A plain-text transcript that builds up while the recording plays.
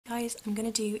guys, I'm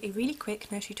going to do a really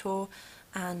quick nursery tour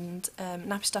and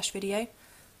nappy stash video.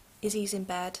 Izzy's in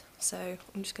bed, so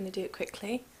I'm just going to do it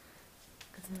quickly.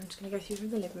 And I'm just going to go through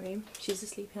the living room. She's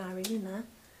asleep in our room in there.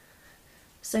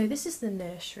 So this is the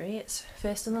nursery. It's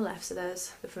first on the left, so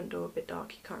there's the front door, a bit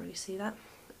dark, you can't really see that.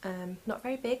 Not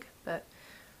very big, but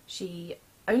she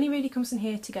only really comes in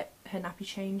here to get her nappy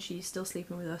changed. She's still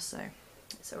sleeping with us, so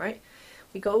it's alright.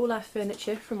 We got all our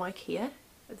furniture from IKEA,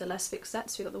 the less fixed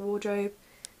sets. We got the wardrobe,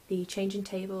 the changing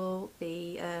table,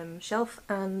 the shelf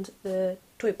and the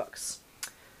toy box.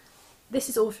 This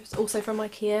is also from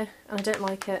IKEA and I don't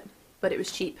like it, but it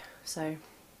was cheap, so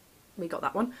we got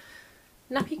that one.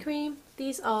 Nappy cream,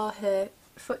 these are her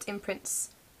foot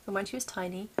imprints from when she was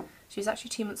tiny. She was actually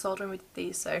 2 months old when we did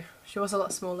these, so she was a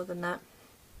lot smaller than that.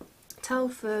 Towel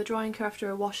for drying her after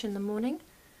a wash in the morning.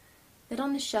 Then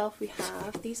on the shelf we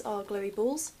have, these are glowy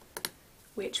balls,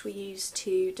 which we use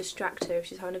to distract her if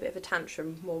she's having a bit of a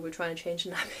tantrum while we're trying to change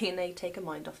the nappy and they take her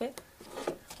mind off it.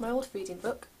 My old feeding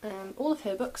book, all of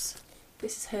her books.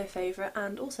 This is her favourite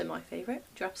and also my favourite,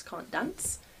 Giraffes Can't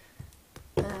Dance.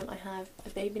 I have a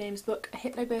baby names book, a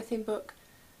hypnobirthing book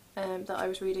that I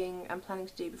was reading and planning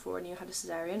to do before I knew I had a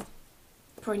cesarean.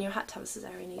 Before I knew I had to have a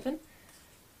cesarean even.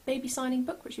 Baby signing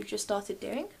book, which we've just started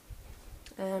doing.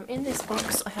 In this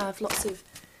box I have lots of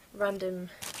random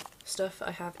stuff.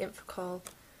 I have Infocol,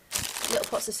 little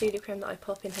pots of Sudocrem that I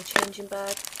pop in her changing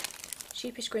bag,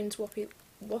 Sheepish Grins Waffy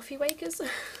Wakers,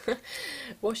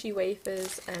 Washy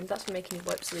Wafers, that's for making your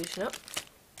wipe solution up,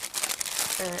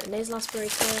 nasal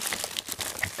aspirator,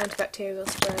 antibacterial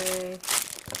spray,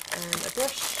 a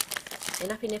brush,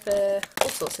 a nappy nipper, all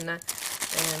sorts in there.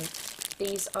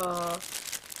 These are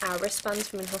our wristbands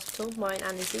from in hospital, mine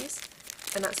and Izzy's,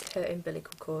 and that's her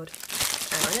umbilical cord.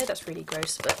 I know that's really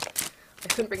gross, but I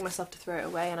couldn't bring myself to throw it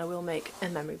away, and I will make a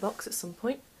memory box at some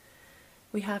point.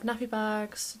 We have nappy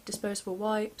bags, disposable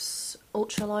wipes,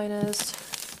 ultra liners,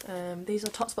 these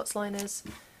are Tot Spots liners,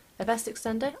 a vest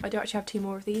extender. I do actually have 2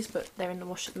 more of these, but they're in the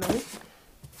wash at the moment.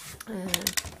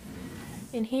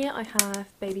 In here I have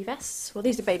baby vests, well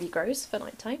these are baby grows for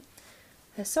night time,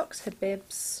 her socks, her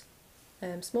bibs,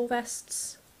 small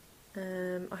vests,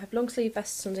 I have long sleeve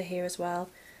vests under here as well,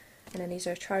 and then these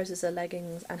are her trousers, her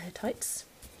leggings and her tights.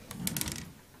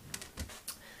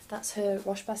 That's her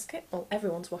wash basket, well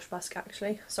everyone's wash basket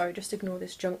actually, sorry just ignore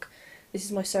this junk. This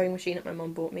is my sewing machine that my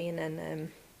mum bought me, and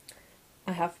then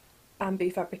I have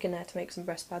bamboo fabric in there to make some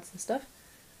breast pads and stuff.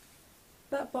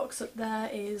 That box up there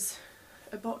is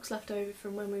a box left over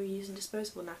from when we were using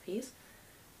disposable nappies.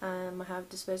 I have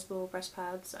disposable breast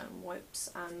pads and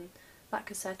wipes, and that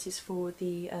cassette is for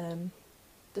the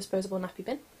disposable nappy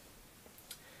bin.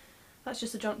 That's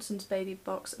just a Johnson's baby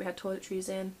box that we had toiletries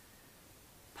in.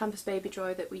 Pampers baby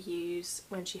dry that we use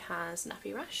when she has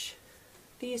nappy rash.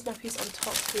 These nappies on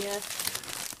top here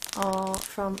are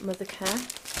from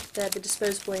Mothercare. They're the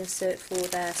disposable insert for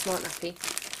their smart nappy,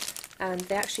 and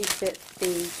they actually fit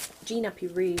the G nappy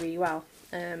really well.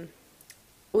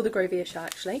 Or the Grovia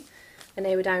actually, and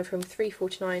they were down from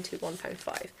 £3.49 to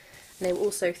 £1.5, and they were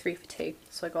also 3 for 2,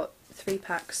 so I got 3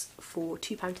 packs for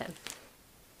 £2.10.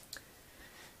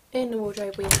 In the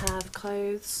wardrobe we have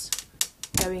clothes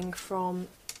going from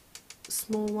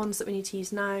small ones that we need to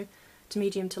use now to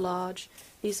medium to large.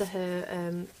 These are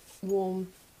her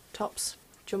warm tops,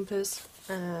 jumpers,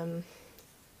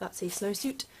 that's a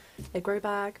snowsuit, a grow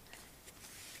bag.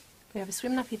 We have a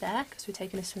swim nappy there because we're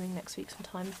taking her swimming next week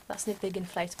sometime. That's a big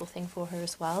inflatable thing for her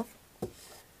as well.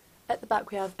 At the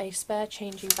back we have a spare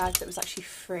changing bag that was actually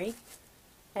free,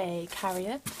 a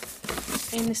carrier.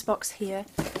 In this box here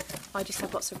I just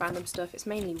have lots of random stuff. It's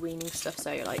mainly weaning stuff,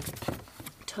 so like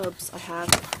tubs. I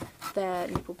have their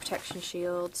nipple protection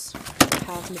shields. I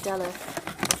have Medela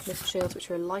nipple shields,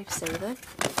 which are a lifesaver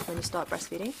when you start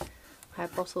breastfeeding. I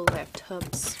have bottles, I have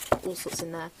tubs, all sorts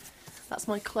in there. That's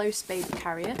my close baby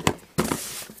carrier.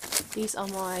 These are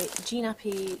my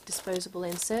G-nappy disposable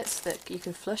inserts that you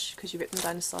can flush because you rip them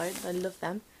down the side. I love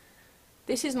them.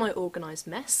 This is my organised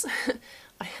mess.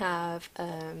 I have,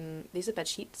 these are bed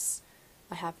sheets.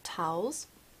 I have towels.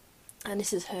 And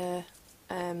this is her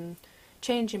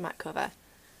changing mat cover.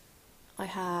 I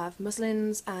have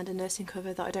muslins and a nursing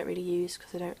cover that I don't really use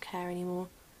because I don't care anymore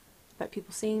about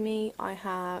people seeing me. I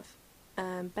have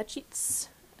bed sheets.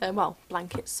 Well,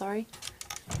 blankets, sorry.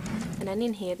 And then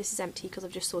in here, this is empty because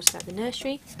I've just sorted out the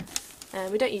nursery.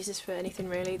 We don't use this for anything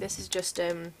really. This is just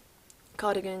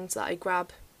cardigans that I grab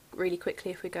really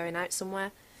quickly if we're going out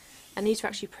somewhere. And these are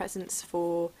actually presents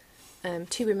for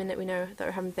 2 women that we know that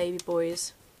are having baby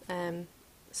boys.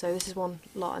 So this is one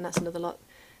lot and that's another lot.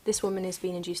 This woman is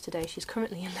being induced today. She's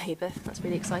currently in labour. That's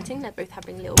really exciting. They're both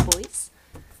having little boys.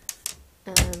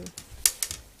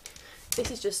 This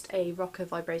is just a rocker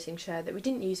vibrating chair that we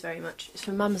didn't use very much. It's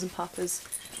from Mum's and Papa's.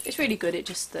 It's really good, it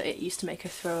just that it used to make her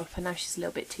throw up and now she's a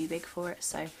little bit too big for it,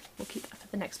 so we'll keep that for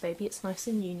the next baby. It's nice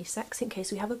and unisex in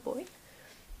case we have a boy.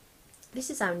 This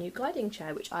is our new gliding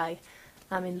chair, which I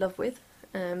am in love with,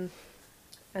 and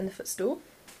the footstool,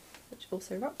 which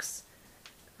also rocks.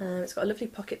 It's got a lovely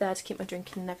pocket there to keep my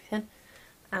drinking and everything.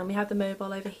 And we have the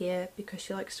mobile over here because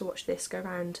she likes to watch this go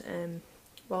around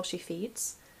while she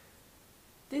feeds.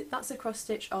 That's a cross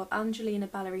stitch of Angelina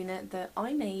Ballerina that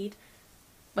I made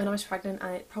when I was pregnant,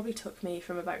 and it probably took me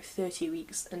from about 30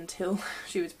 weeks until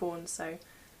she was born, so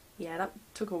yeah, that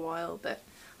took a while, but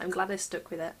I'm glad I stuck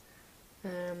with it.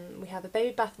 We have a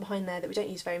baby bath behind there that we don't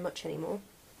use very much anymore.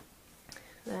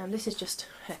 This is just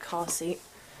her car seat.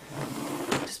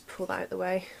 Just pull that out of the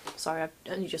way. Sorry, I've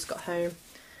only just got home.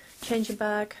 Changing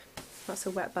bag, that's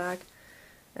a wet bag.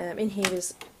 In here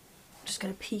is, just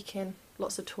going to peek in,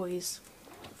 lots of toys.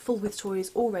 Full with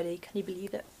toys already, can you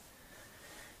believe it?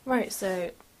 Right, so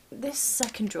this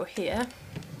second drawer here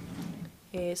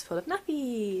is full of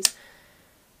nappies.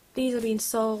 These are being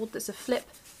sold. There's a Flip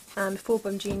and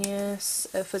 4-Bun Genius,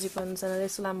 Fuzzy Buns and a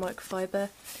Little Lamb microfiber.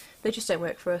 They just don't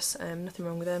work for us, nothing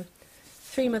wrong with them.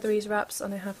 3 Motherese wraps,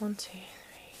 and I have 1, 2, 3,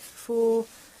 4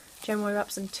 Gen Y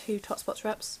wraps and 2 Tot Spots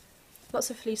wraps. Lots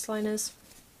of fleece liners.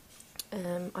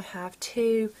 I have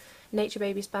 2 Nature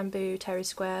Babies Bamboo Terry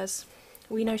Squares.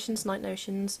 Wee Notions, Night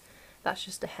Notions, that's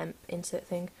just a hemp insert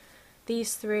thing.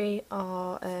 These 3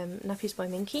 are nappies by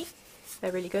Minky,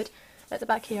 they're really good. At the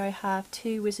back here I have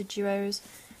 2 Wizard Duos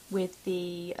with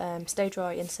the Stay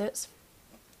Dry inserts.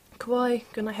 Kawaii,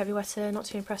 Goodnight Heavy Wetter, not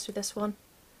too impressed with this one.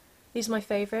 These are my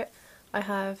favourite. I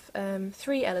have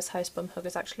 3 Ella's House Bum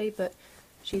Huggers actually, but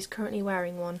she's currently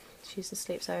wearing one, she's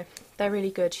asleep, so they're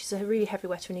really good. She's a really heavy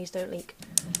wetter and these don't leak.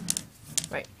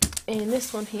 Right, in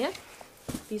this one here,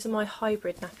 these are my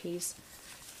hybrid nappies.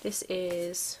 This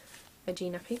is a G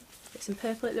nappy. It's in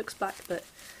purple, it looks black, but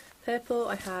purple.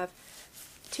 I have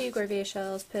 2 Grovea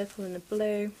shells, purple and a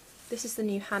blue. This is the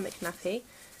new hammock nappy,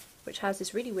 which has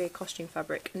this really weird costume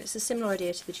fabric, and it's a similar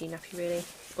idea to the G nappy really,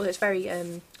 although it's very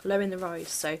low in the rise,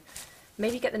 so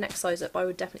maybe get the next size up. I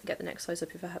would definitely get the next size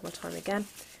up if I had my time again.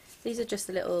 These are just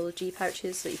the little G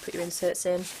pouches that you put your inserts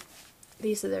in.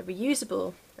 These are the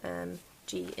reusable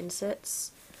G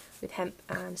inserts with hemp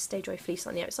and Stay Dry fleece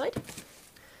on the outside.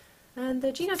 And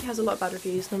the G nappy has a lot of bad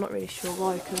reviews, and I'm not really sure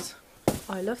why, because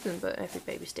I love them, but every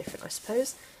baby's different I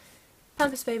suppose.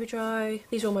 Pampers Baby Dry,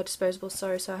 these are all my disposables,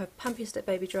 sorry, so I have Pampers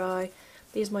Baby Dry,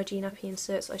 these are my G nappy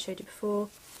inserts I showed you before.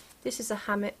 This is a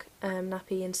hammock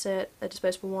nappy insert, a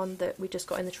disposable one that we just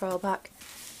got in the trial pack,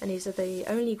 and these are the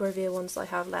only Grovea ones that I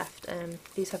have left.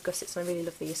 These have gussets and I really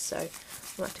love these, so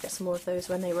I'll have to get some more of those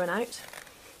when they run out.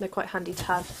 They're quite handy to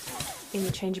have in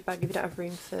your changer bag if you don't have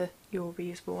room for your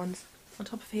reusable ones. On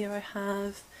top of here I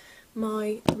have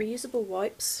my reusable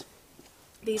wipes.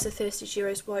 These are Thirsty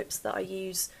Sheroes wipes that I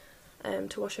use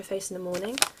to wash her face in the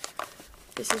morning.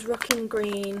 This is Rocking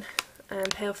Green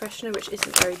Pale Freshener, which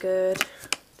isn't very good.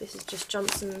 This is just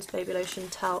Johnson's Baby Lotion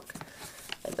Talc.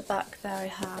 At the back there I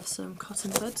have some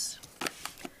cotton buds.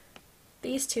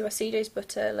 These 2 are CJ's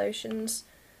Butter lotions.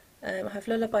 I have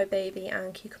Lullaby Baby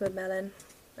and Cucumber Melon.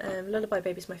 Lullaby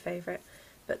Baby is my favourite,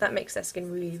 but that makes their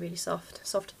skin really, really soft.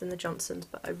 Softer than the Johnsons,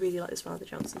 but I really like the smell of the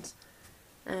Johnsons.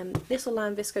 Little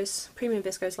Lamb Premium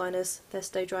Viscose liners. They're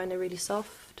Stay Dry and they're really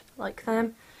soft, like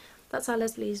them. That's our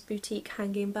Leslie's Boutique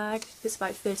hanging bag. It's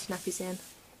about 30 nappies in,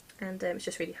 and it's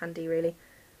just really handy really.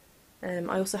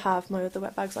 I also have my other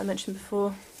wet bags I mentioned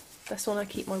before. This one I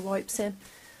keep my wipes in,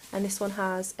 and this one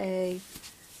has a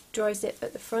dry zip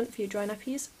at the front for your dry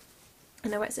nappies,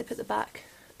 and a wet zip at the back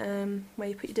where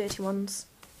you put your dirty ones.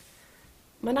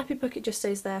 My nappy bucket just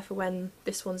stays there for when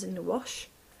this one's in the wash.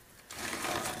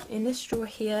 In this drawer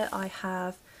here I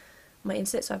have my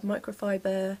inserts. So I have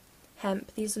microfiber,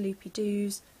 hemp, these are Loopy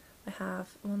Doos. I have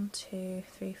 1, 2,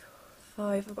 3, 4,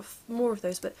 5, I've got more of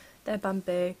those, but they're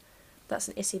bamboo. That's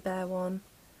an Issy Bear one,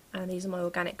 and these are my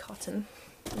organic cotton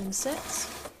inserts,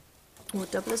 or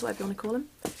doublers, whatever you want to call them.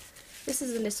 This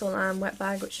is a Little Lamb wet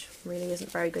bag, which really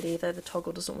isn't very good either, the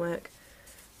toggle doesn't work.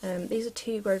 These are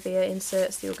 2 Grovea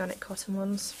inserts, the organic cotton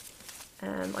ones.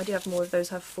 I do have more of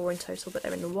those, I have 4 in total, but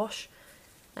they're in the wash.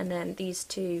 And then these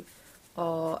 2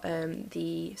 are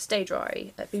the Stay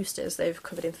Dry boosters, they've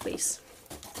covered in fleece.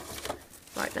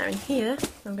 Right, now in here,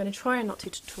 I'm going to try not to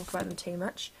talk about them too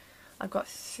much. I've got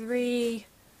 3,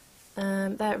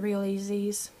 they're Real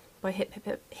Easies by Hip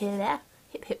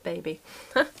Hip Baby.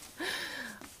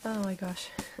 Oh my gosh.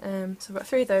 So I've got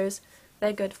 3 of those,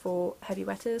 they're good for heavy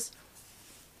wetters.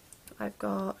 I've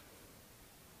got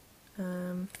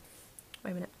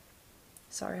Wait a minute.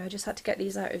 Sorry, I just had to get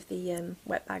these out of the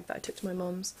wet bag that I took to my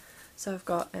mum's. So I've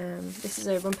got, this is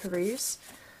a Rumperoos,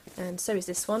 and so is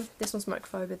this one. This one's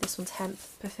microfiber, this one's hemp.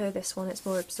 Prefer this one, it's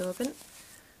more absorbent.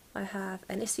 I have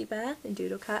an Issy Bear in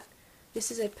Doodle Cat.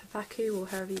 This is a Papaku, or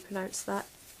however you pronounce that.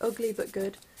 Ugly but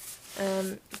good.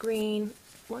 Green,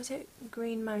 what is it?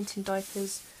 Green Mountain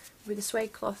diapers with a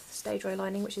suede cloth stay dry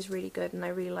lining, which is really good, and I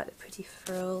really like the pretty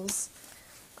frills.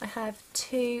 I have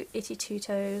two Itty Two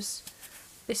Toes.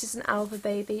 This is an Alva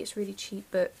Baby, it's really cheap,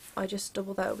 but I just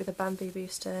doubled that up with a bamboo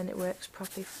booster and it works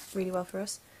properly really well for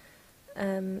us.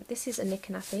 This is a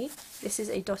Nappy. This is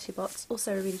a Dotty Box,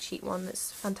 also a really cheap one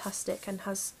that's fantastic and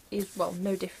is well,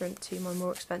 no different to my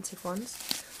more expensive ones.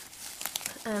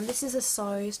 This is a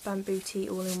sized bamboo tee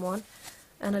all-in-one,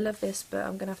 and I love this, but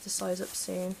I'm going to have to size up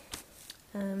soon.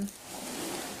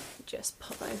 Just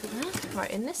pop over there.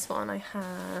 Right, in this one I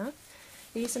have,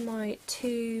 these are my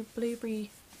two blueberry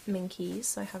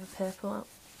minkies. I have a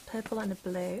purple and a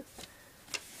blue.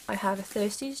 I have a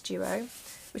Thirsties duo,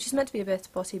 which is meant to be a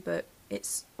birthday potty, but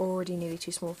it's already nearly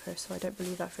too small for her, so I don't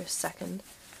believe that for a second.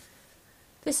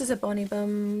 This is a Bonnie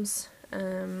Bums.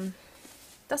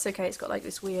 That's okay, it's got like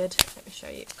this weird, let me show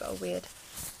you, it's got a weird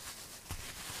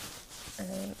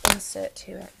insert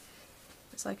to it.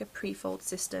 It's like a pre-fold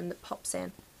system that pops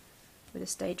in with a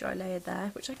stay dry layer there,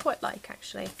 which I quite like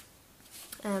actually.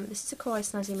 This is a Kawaii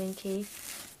Snazzy Minky.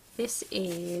 This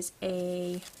is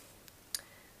a,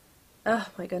 oh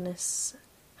my goodness,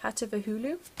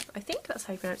 Hatavahulu, I think that's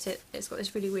how you pronounce it. It's got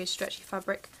this really weird stretchy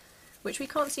fabric, which we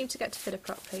can't seem to get to fit her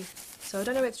properly. So I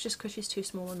don't know if it's just because she's too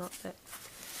small or not, but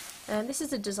this is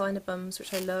the Designer Bums,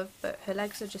 which I love, but her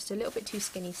legs are just a little bit too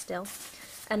skinny still.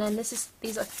 And then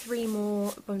these are 3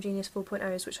 more Bum Genius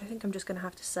 4.0s, which I think I'm just going to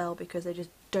have to sell because they just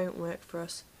don't work for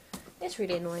us. It's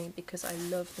really annoying because I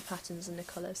love the patterns and the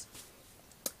colours.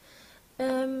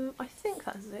 I think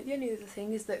that's it. The only other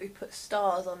thing is that we put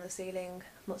stars on the ceiling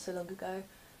not so long ago.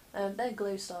 They're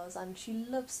glow stars and she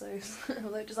loves those,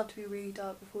 although it does have to be really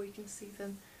dark before you can see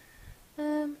them.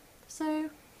 So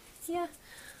yeah,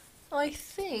 I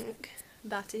think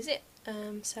that is it.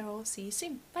 So I'll see you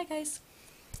soon. Bye guys!